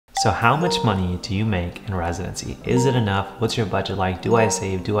So how much money do you make in residency? Is it enough? What's your budget like? Do I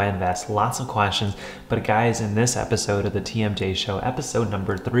save? Do I invest? Lots of questions. But guys, in this episode of the TMJ Show, episode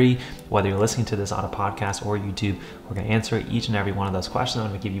number 3, whether you're listening to this on a podcast or YouTube, we're going to answer each and every one of those questions. I'm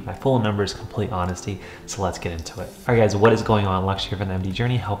going to give you my full numbers, complete honesty. So let's get into it. All right, guys, what is going on? Lux here from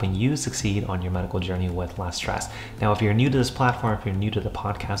TheMDJourney, helping you succeed on your medical journey with less stress. Now, if you're new to this platform, if you're new to the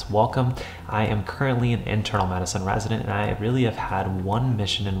podcast, welcome. I am currently an internal medicine resident, and I really have had one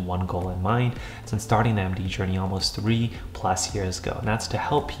mission and one goal in mind since starting the MD journey almost 3+ years ago, and that's to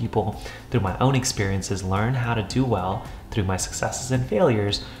help people through my own experiences learn how to do well through my successes and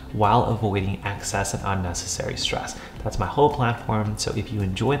failures while avoiding excess and unnecessary stress. That's my whole platform. So if you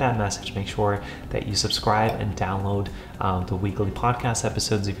enjoy that message, make sure that you subscribe and download the weekly podcast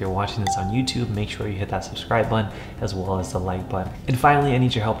episodes. If you're watching this on YouTube, make sure you hit that subscribe button as well as the like button. And finally, I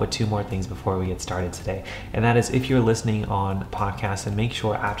need your help with 2 more things before we get started today. And that is, if you're listening on podcasts, and make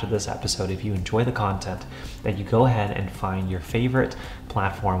sure after this episode, if you enjoy the content, that you go ahead and find your favorite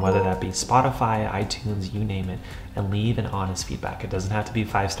platform, whether that be Spotify, iTunes, you name it, and leave an honest feedback. It doesn't have to be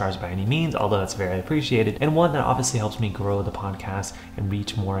 5 stars by any means, although that's very appreciated, and one that obviously helps me grow the podcast and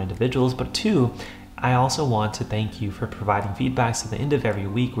reach more individuals. But 2, I also want to thank you for providing feedback. So at the end of every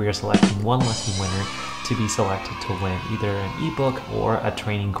week, we are selecting one lucky winner to be selected to win either an ebook or a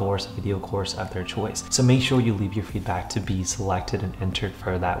training course, a video course of their choice. So make sure you leave your feedback to be selected and entered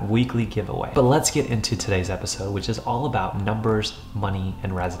for that weekly giveaway. But let's get into today's episode, which is all about numbers, money,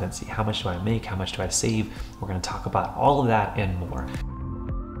 and residency. How much do I make? How much do I save? We're going to talk about all of that and more.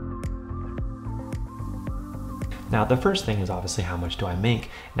 Now, the first thing is obviously, how much do I make?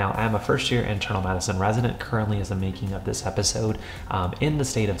 Now, I'm a first-year internal medicine resident currently, as the making of this episode, in the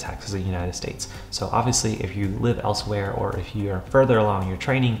state of Texas, the United States. So obviously, if you live elsewhere, or if you're further along your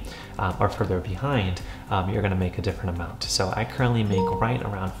training or further behind, you're gonna make a different amount. So I currently make right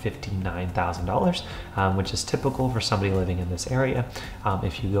around $59,000, which is typical for somebody living in this area.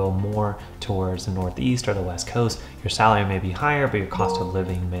 If you go more towards the Northeast or the West Coast, your salary may be higher, but your cost of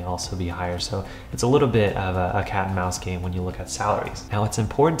living may also be higher. So it's a little bit of a cat and mouse game when you look at salaries. Now, it's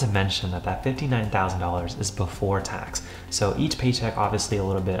important to mention that that $59,000 is before tax. So each paycheck, obviously a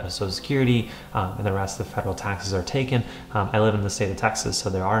little bit of Social Security, and the rest of the federal taxes are taken. I live in the state of Texas, so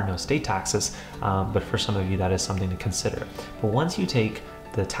there are no state taxes, but for some of you, that is something to consider. But once you take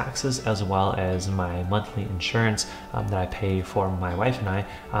the taxes as well as my monthly insurance that I pay for my wife and I,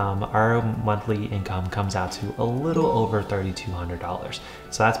 our monthly income comes out to a little over $3,200.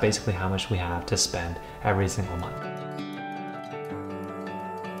 So that's basically how much we have to spend every single month.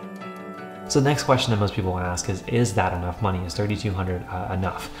 So the next question that most people want to ask is that enough money? Is $3,200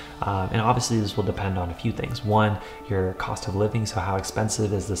 enough? And obviously this will depend on a few things. 1, your cost of living, so how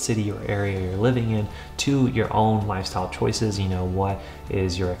expensive is the city or area you're living in. 2, your own lifestyle choices, what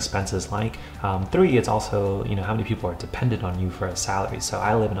is your expenses like. 3, it's also, how many people are dependent on you for a salary. So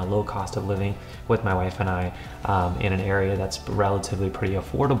I live in a low cost of living with my wife and I, in an area that's relatively pretty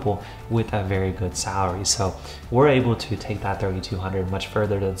affordable with a very good salary. So we're able to take that $3,200 much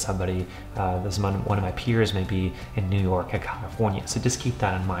further than somebody, one of my peers may be in New York or California. So just keep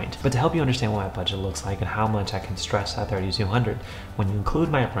that in mind. But to help you understand what my budget looks like and how much I can stretch that $3,200, when you include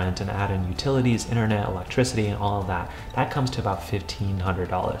my rent and add in utilities, internet, electricity, and all of that, that comes to about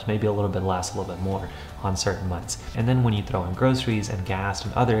 $1,500, maybe a little bit less, a little bit more on certain months. And then when you throw in groceries and gas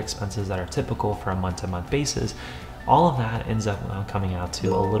and other expenses that are typical for a month-to-month basis, all of that ends up coming out to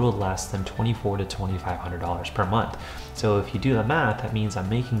a little less than $2,400 to $2,500 per month. So if you do the math, that means I'm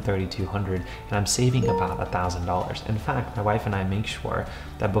making $3,200 and I'm saving about $1,000. In fact, my wife and I make sure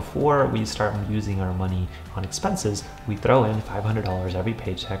that before we start using our money on expenses, we throw in $500 every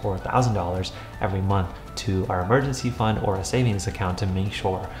paycheck or $1,000 every month to our emergency fund or a savings account to make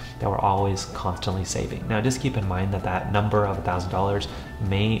sure that we're always constantly saving. Now, just keep in mind that that number of $1,000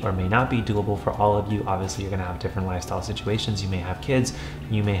 may or may not be doable for all of you. Obviously, you're gonna have different lifestyle situations. You may have kids,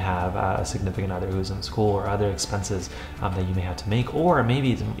 you may have a significant other who's in school, or other expenses that you may have to make, or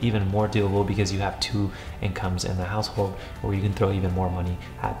maybe it's even more doable because you have 2 incomes in the household, where you can throw even more money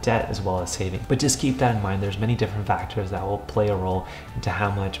at debt as well as saving. But just keep that in mind. There's many different factors that will play a role into how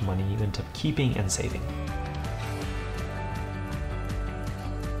much money you end up keeping and saving.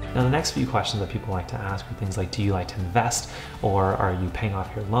 Now, the next few questions that people like to ask are things like, do you like to invest, or are you paying off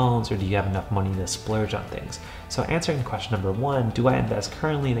your loans, or do you have enough money to splurge on things? So answering question number 1, do I invest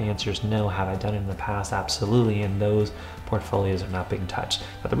currently? The answer is no. Have I done it in the past? Absolutely, and those portfolios are not being touched.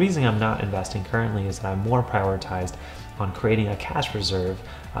 But the reason I'm not investing currently is that I'm more prioritized on creating a cash reserve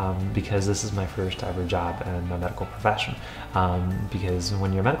because this is my first ever job in my medical profession. Because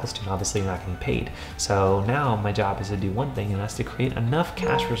when you're a medical student, obviously you're not getting paid. So now my job is to do one thing, and that's to create enough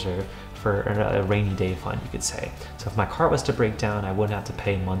cash reserve for a rainy day fund, you could say. So if my car was to break down, I wouldn't have to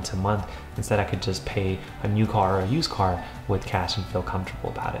pay month to month. Instead, I could just pay a new car or a used car with cash and feel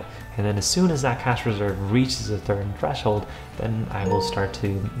comfortable about it. And then as soon as that cash reserve reaches a certain threshold, then I will start to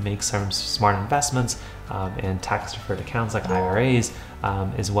make some smart investments in tax-deferred accounts like IRAs,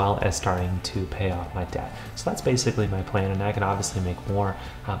 as well as starting to pay off my debt. So that's basically my plan, and I can obviously make more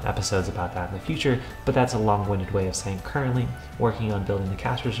episodes about that in the future, but that's a long-winded way of saying currently working on building the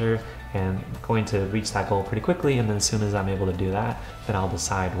cash reserve and going to reach that goal pretty quickly. And then as soon as I'm able to do that, then I'll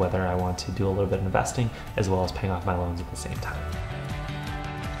decide whether I want to do a little bit of investing as well as paying off my loans at the same time.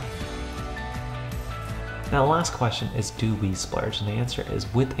 Now, the last question is, do we splurge? And the answer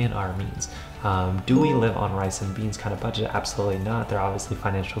is within our means. Do we live on rice and beans kind of budget? Absolutely not. There are obviously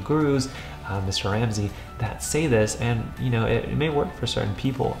financial gurus, Mr. Ramsey, that say this, and it may work for certain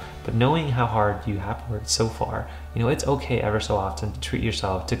people, but knowing how hard you have worked so far, it's okay ever so often to treat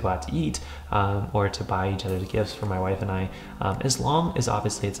yourself, to go out to eat, or to buy each other gifts for my wife and I, as long as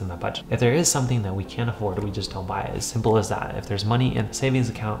obviously it's in the budget. If there is something that we can't afford, we just don't buy it. As simple as that. If there's money in the savings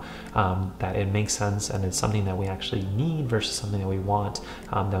account that it makes sense and it's something that we actually need versus something that we want,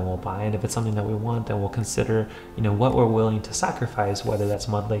 then we'll buy it. If it's something that we want, then we'll consider what we're willing to sacrifice, whether that's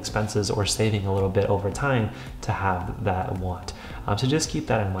monthly expenses or saving a little bit over time to have that want. So just keep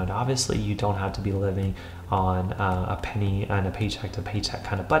that in mind. Obviously, you don't have to be living on a penny and a paycheck to paycheck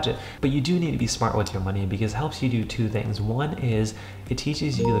kind of budget, but you do need to be smart with your money because it helps you do two things. One is it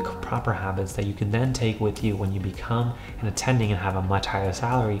teaches you the proper habits that you can then take with you when you become an attending and have a much higher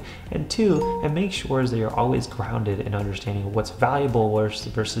salary. And two, it makes sure that you're always grounded in understanding what's valuable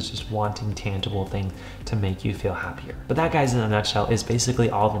versus just wanting tangible things to make you feel happier. But that, guys, in a nutshell, is basically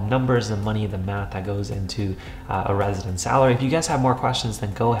all the numbers, the money, the math that goes into a resident salary. If you guys have more questions,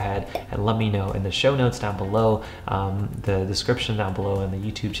 then go ahead and let me know in the show notes down below, the description down below, and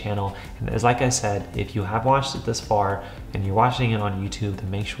the YouTube channel. And as like I said, if you have watched it this far and you're watching it on YouTube, then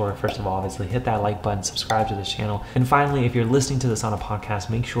make sure, first of all, obviously hit that like button, subscribe to this channel. And finally, if you're listening to this on a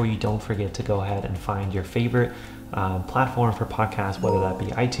podcast, make sure you don't forget to go ahead and find your favorite platform for podcasts, whether that be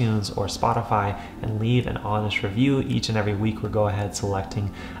iTunes or Spotify, and leave an honest review. Each and every week, we'll go ahead selecting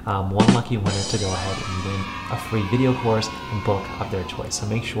one lucky winner to go ahead and win a free video course and book of their choice. So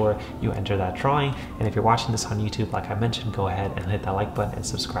make sure you enter that drawing. And if you're watching this on YouTube, like I mentioned, go ahead and hit that like button and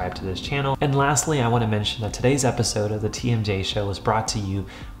subscribe to this channel. And lastly, I want to mention that today's episode of the TMJ Show was brought to you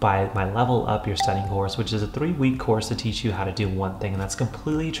by my Level Up Your Studying course, which is a 3-week course to teach you how to do one thing, and that's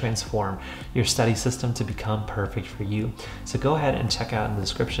completely transform your study system to become perfect for you. So go ahead and check out in the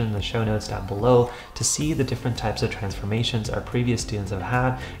description, the show notes down below, to see the different types of transformations our previous students have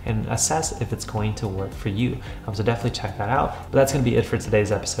had and assess if it's going to work for you. So definitely check that out. But that's going to be it for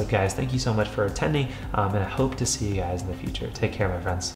today's episode, guys. Thank you so much for attending, and I hope to see you guys in the future. Take care, my friends.